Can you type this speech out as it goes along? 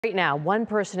Right now, one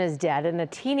person is dead and a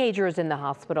teenager is in the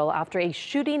hospital after a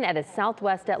shooting at a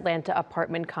Southwest Atlanta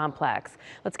apartment complex.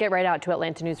 Let's get right out to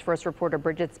Atlanta News First reporter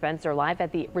Bridget Spencer live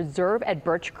at the Reserve at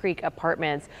Birch Creek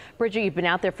Apartments. Bridget, you've been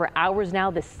out there for hours now.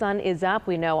 The sun is up.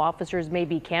 We know officers may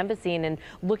be canvassing and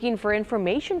looking for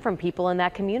information from people in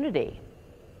that community.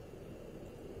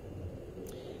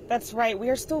 That's right. We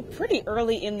are still pretty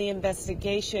early in the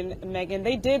investigation, Megan.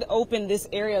 They did open this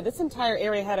area. This entire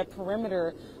area had a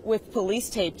perimeter with police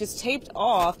tape just taped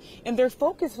off, and their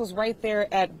focus was right there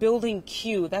at Building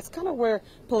Q. That's kind of where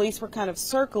police were kind of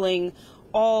circling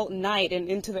all night and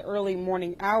into the early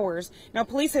morning hours. Now,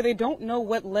 police say they don't know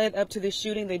what led up to this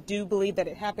shooting. They do believe that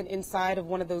it happened inside of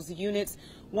one of those units.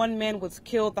 One man was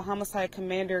killed, the homicide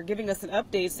commander giving us an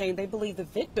update saying they believe the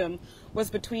victim was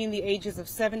between the ages of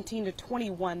 17 to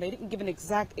 21. They didn't give an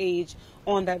exact age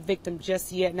on that victim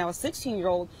just yet. Now, a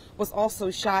 16-year-old was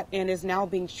also shot and is now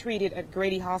being treated at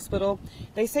Grady Hospital.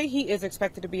 They say he is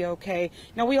expected to be okay.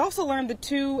 Now, we also learned the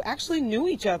two actually knew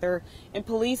each other, and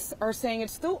police are saying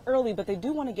it's still early, but they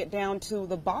do want to get down to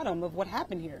the bottom of what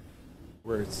happened here.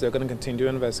 We're still going to continue to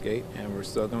investigate, and we're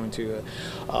still going to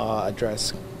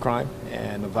address crime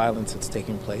and the violence that's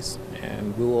taking place,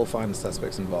 and we will find the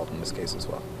suspects involved in this case as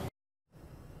well.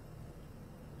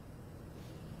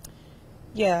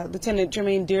 Yeah, Lieutenant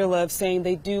Jermaine Dearlove saying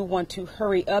they do want to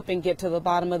hurry up and get to the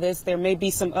bottom of this. There may be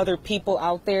some other people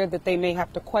out there that they may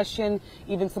have to question,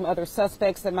 even some other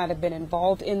suspects that might have been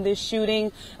involved in this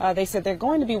shooting. They said they're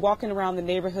going to be walking around the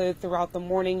neighborhood throughout the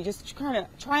morning, just kind of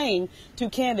trying to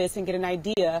canvass and get an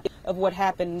idea of what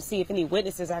happened and see if any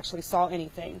witnesses actually saw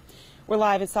anything. We're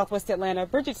live in Southwest Atlanta.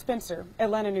 Bridget Spencer,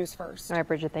 Atlanta News First. All right,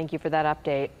 Bridget, thank you for that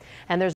update. And there's